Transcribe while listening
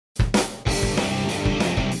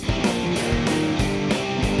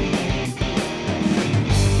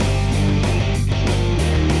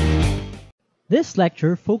This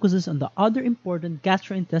lecture focuses on the other important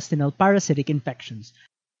gastrointestinal parasitic infections,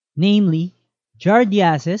 namely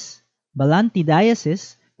Giardiasis,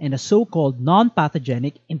 Balantidiasis, and the so-called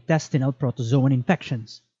non-pathogenic intestinal protozoan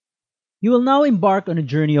infections. You will now embark on a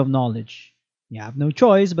journey of knowledge. You have no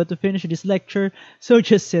choice but to finish this lecture, so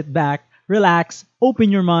just sit back, relax,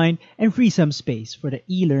 open your mind, and free some space for the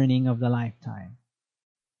e-learning of the lifetime.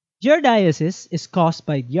 Giardiasis is caused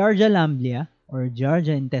by Giardia lamblia or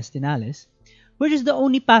Giardia intestinalis, which is the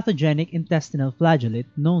only pathogenic intestinal flagellate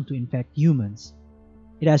known to infect humans.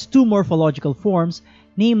 It has two morphological forms,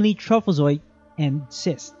 namely trophozoite and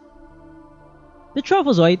cyst. The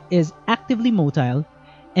trophozoite is actively motile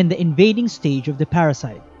and the invading stage of the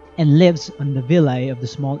parasite and lives on the villi of the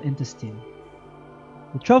small intestine.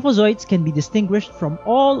 The trophozoites can be distinguished from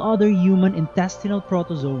all other human intestinal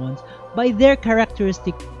protozoans by their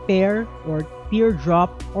characteristic pear or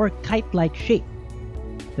teardrop or kite-like shape,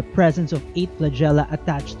 the presence of 8 flagella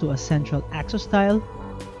attached to a central axostyle,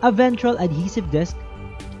 a ventral adhesive disc,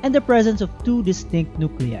 and the presence of 2 distinct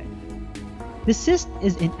nuclei. The cyst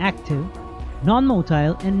is inactive,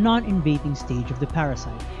 non-motile, and non-invading stage of the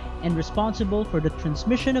parasite and responsible for the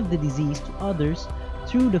transmission of the disease to others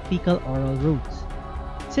through the fecal-oral routes.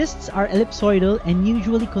 Cysts are ellipsoidal and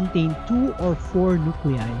usually contain 2 or 4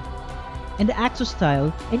 nuclei, and the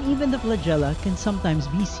axostyle and even the flagella can sometimes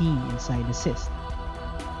be seen inside the cyst.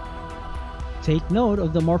 Take note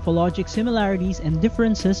of the morphologic similarities and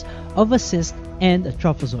differences of a cyst and a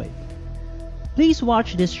trophozoite. Please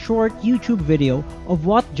watch this short YouTube video of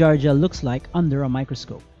what Giardia looks like under a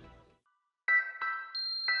microscope.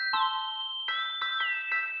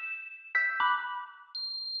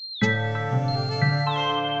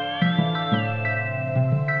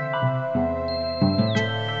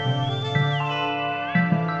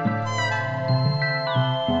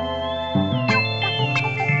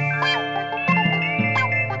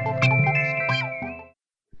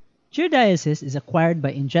 Giardiasis is acquired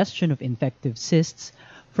by ingestion of infective cysts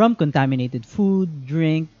from contaminated food,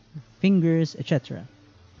 drink, fingers, etc.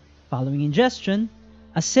 Following ingestion,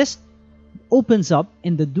 a cyst opens up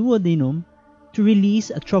in the duodenum to release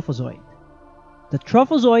a trophozoite. The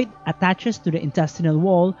trophozoite attaches to the intestinal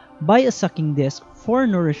wall by a sucking disc for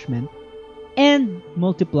nourishment and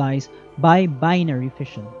multiplies by binary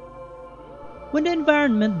fission. When the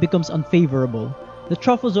environment becomes unfavorable, the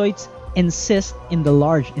trophozoites encyst in the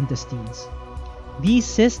large intestines. These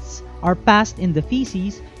cysts are passed in the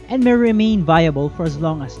feces and may remain viable for as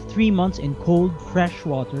long as 3 months in cold, fresh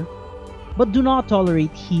water, but do not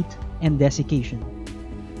tolerate heat and desiccation.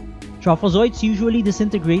 Trophozoites usually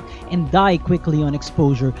disintegrate and die quickly on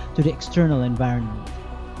exposure to the external environment.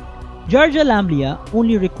 Giardia lamblia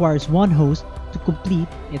only requires one host to complete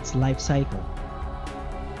its life cycle.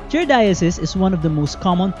 Giardiasis is one of the most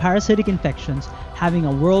common parasitic infections, having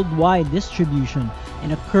a worldwide distribution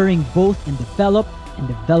and occurring both in developed and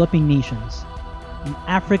developing nations. In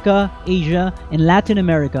Africa, Asia, and Latin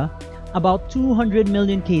America, about 200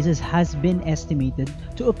 million cases has been estimated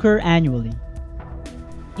to occur annually.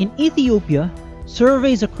 In Ethiopia,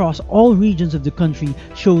 surveys across all regions of the country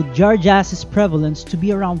showed Giardiasis prevalence to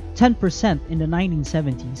be around 10% in the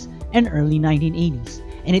 1970s and early 1980s,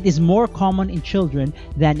 and it is more common in children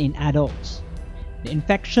than in adults. The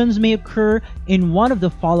infections may occur in one of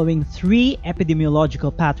the following 3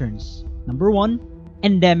 epidemiological patterns. Number 1,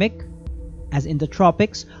 endemic, as in the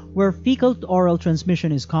tropics, where fecal-to-oral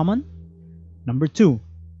transmission is common. Number 2,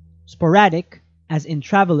 sporadic, as in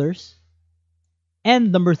travelers.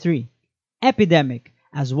 And number 3, epidemic,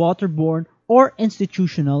 as waterborne or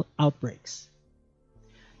institutional outbreaks.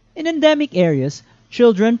 In endemic areas,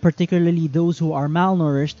 children, particularly those who are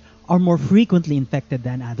malnourished, are more frequently infected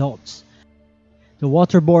than adults. The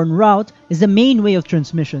waterborne route is the main way of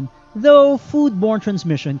transmission, though foodborne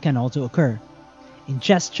transmission can also occur.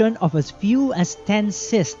 Ingestion of as few as 10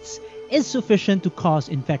 cysts is sufficient to cause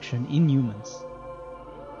infection in humans.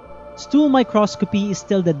 Stool microscopy is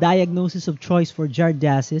still the diagnosis of choice for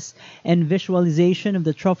Giardiasis, and visualization of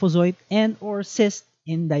the trophozoite and/or cyst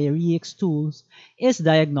in diarrheic stools is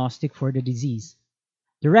diagnostic for the disease.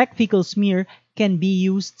 Direct fecal smear can be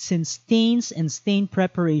used since stains and stain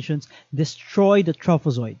preparations destroy the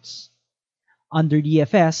trophozoites. Under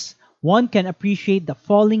DFS, one can appreciate the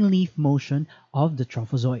falling leaf motion of the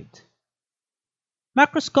trophozoite.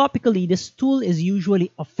 Macroscopically, the stool is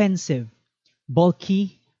usually offensive,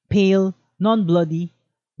 bulky, pale, non-bloody,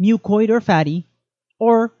 mucoid or fatty,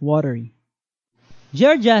 or watery.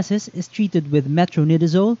 Giardiasis is treated with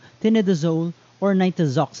metronidazole, tinidazole, or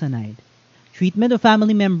nitazoxanide. Treatment of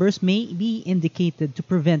family members may be indicated to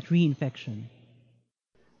prevent reinfection.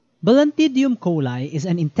 Balantidium coli is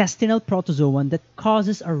an intestinal protozoan that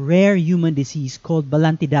causes a rare human disease called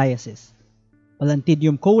Balantidiasis.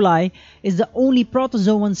 Balantidium coli is the only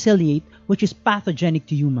protozoan ciliate which is pathogenic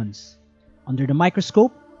to humans. Under the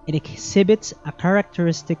microscope, it exhibits a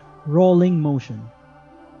characteristic rolling motion.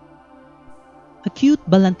 Acute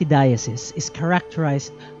balantidiasis is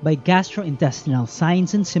characterized by gastrointestinal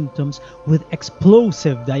signs and symptoms with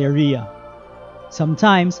explosive diarrhea.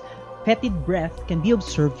 Sometimes, fetid breath can be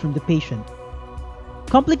observed from the patient.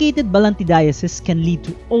 Complicated balantidiasis can lead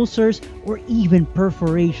to ulcers or even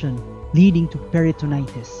perforation, leading to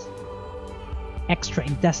peritonitis.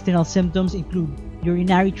 Extraintestinal symptoms include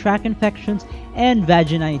urinary tract infections and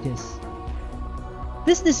vaginitis.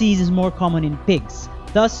 This disease is more common in pigs,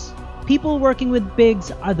 thus, people working with pigs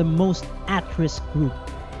are the most at-risk group.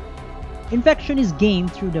 Infection is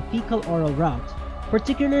gained through the fecal-oral route,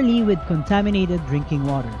 particularly with contaminated drinking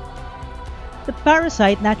water. The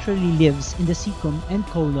parasite naturally lives in the cecum and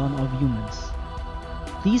colon of humans.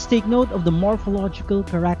 Please take note of the morphological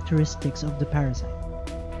characteristics of the parasite.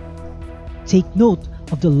 Take note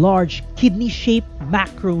of the large kidney-shaped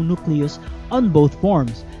macronucleus on both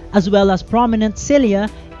forms, as well as prominent cilia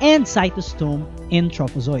and cytostome in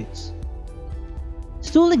trophozoites.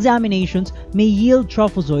 Stool examinations may yield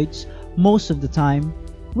trophozoites most of the time,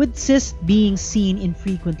 with cysts being seen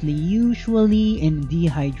infrequently, usually in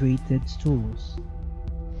dehydrated stools.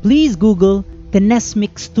 Please Google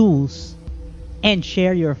tenesmic stools and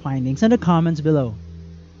share your findings in the comments below.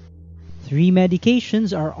 3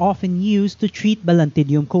 medications are often used to treat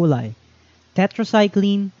Balantidium coli: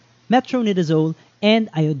 tetracycline, metronidazole, and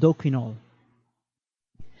iodoquinol.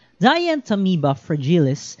 Dientamoeba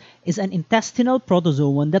fragilis is an intestinal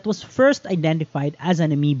protozoan that was first identified as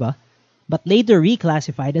an amoeba, but later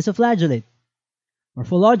reclassified as a flagellate.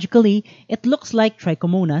 Morphologically, it looks like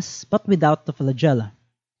Trichomonas but without the flagella.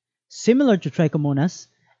 Similar to Trichomonas,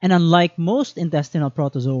 and unlike most intestinal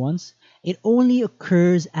protozoans, it only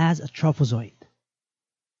occurs as a trophozoite.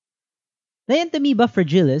 Dientamoeba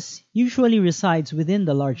fragilis usually resides within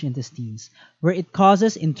the large intestines, where it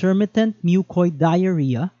causes intermittent mucoid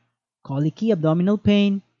diarrhea, colicky abdominal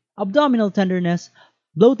pain, abdominal tenderness,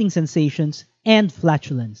 bloating sensations, and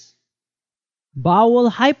flatulence. Bowel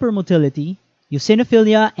hypermotility,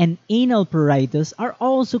 eosinophilia, and anal pruritus are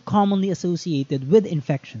also commonly associated with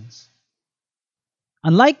infections.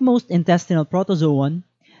 Unlike most intestinal protozoan,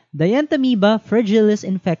 Dientamoeba fragilis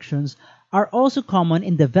infections are also common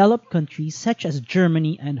in developed countries such as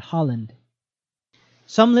Germany and Holland.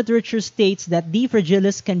 Some literature states that D.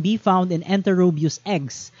 fragilis can be found in enterobius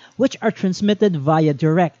eggs, which are transmitted via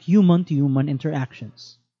direct human-to-human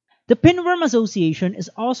interactions. The pinworm association is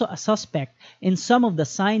also a suspect in some of the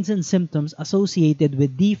signs and symptoms associated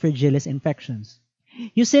with D. fragilis infections.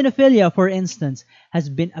 Eosinophilia, for instance, has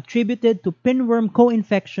been attributed to pinworm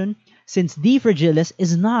co-infection since D. fragilis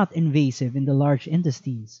is not invasive in the large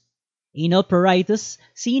intestines. Anal pruritus,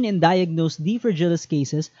 seen in diagnosed D. fragilis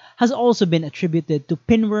cases, has also been attributed to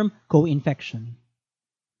pinworm co-infection.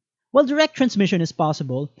 While direct transmission is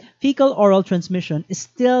possible, fecal-oral transmission is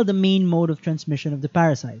still the main mode of transmission of the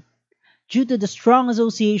parasite. Due to the strong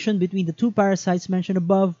association between the two parasites mentioned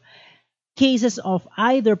above, cases of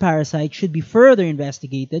either parasite should be further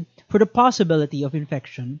investigated for the possibility of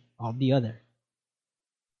infection of the other.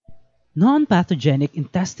 Non-pathogenic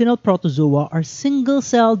intestinal protozoa are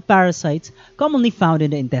single-celled parasites commonly found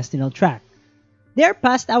in the intestinal tract. They are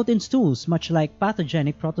passed out in stools, much like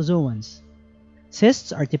pathogenic protozoans.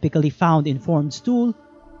 Cysts are typically found in formed stool,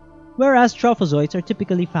 whereas trophozoites are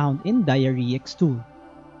typically found in diarrheic stool.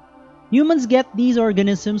 Humans get these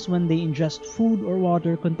organisms when they ingest food or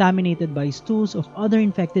water contaminated by stools of other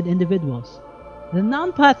infected individuals. The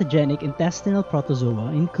non-pathogenic intestinal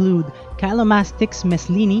protozoa include Chylomastix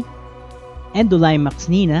meslini,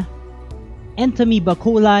 Endolimaxnina, Entamoeba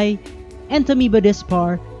coli, Entamoeba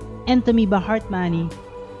dispar, Entamoeba hartmanni,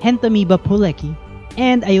 Entamoeba puleki,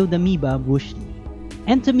 and Iodamoeba bushli.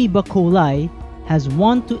 Entamoeba coli has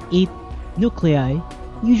 1 to 8 nuclei,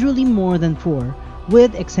 usually more than 4,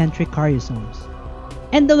 with eccentric karyosomes.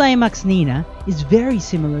 Endolimaxnina is very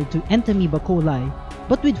similar to Entamoeba coli,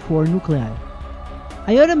 but with 4 nuclei.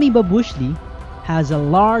 Iodamoeba bushli has a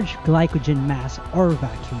large glycogen mass or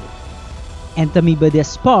vacuole. Entamoeba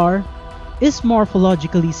dispar is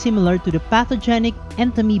morphologically similar to the pathogenic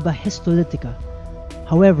Entamoeba histolytica.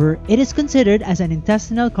 However, it is considered as an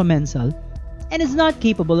intestinal commensal and is not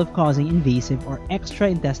capable of causing invasive or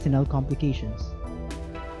extraintestinal complications.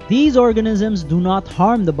 These organisms do not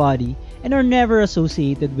harm the body and are never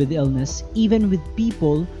associated with illness, even with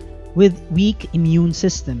people with weak immune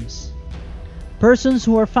systems. Persons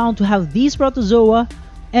who are found to have these protozoa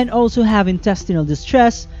and also have intestinal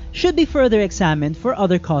distress should be further examined for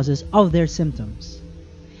other causes of their symptoms.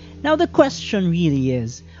 Now the question really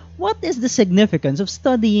is, what is the significance of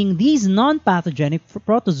studying these non-pathogenic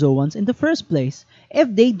protozoans in the first place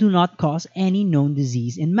if they do not cause any known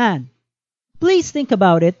disease in man? Please think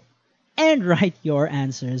about it and write your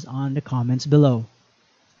answers on the comments below.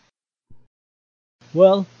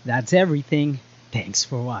 Well, that's everything. Thanks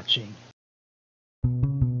for watching.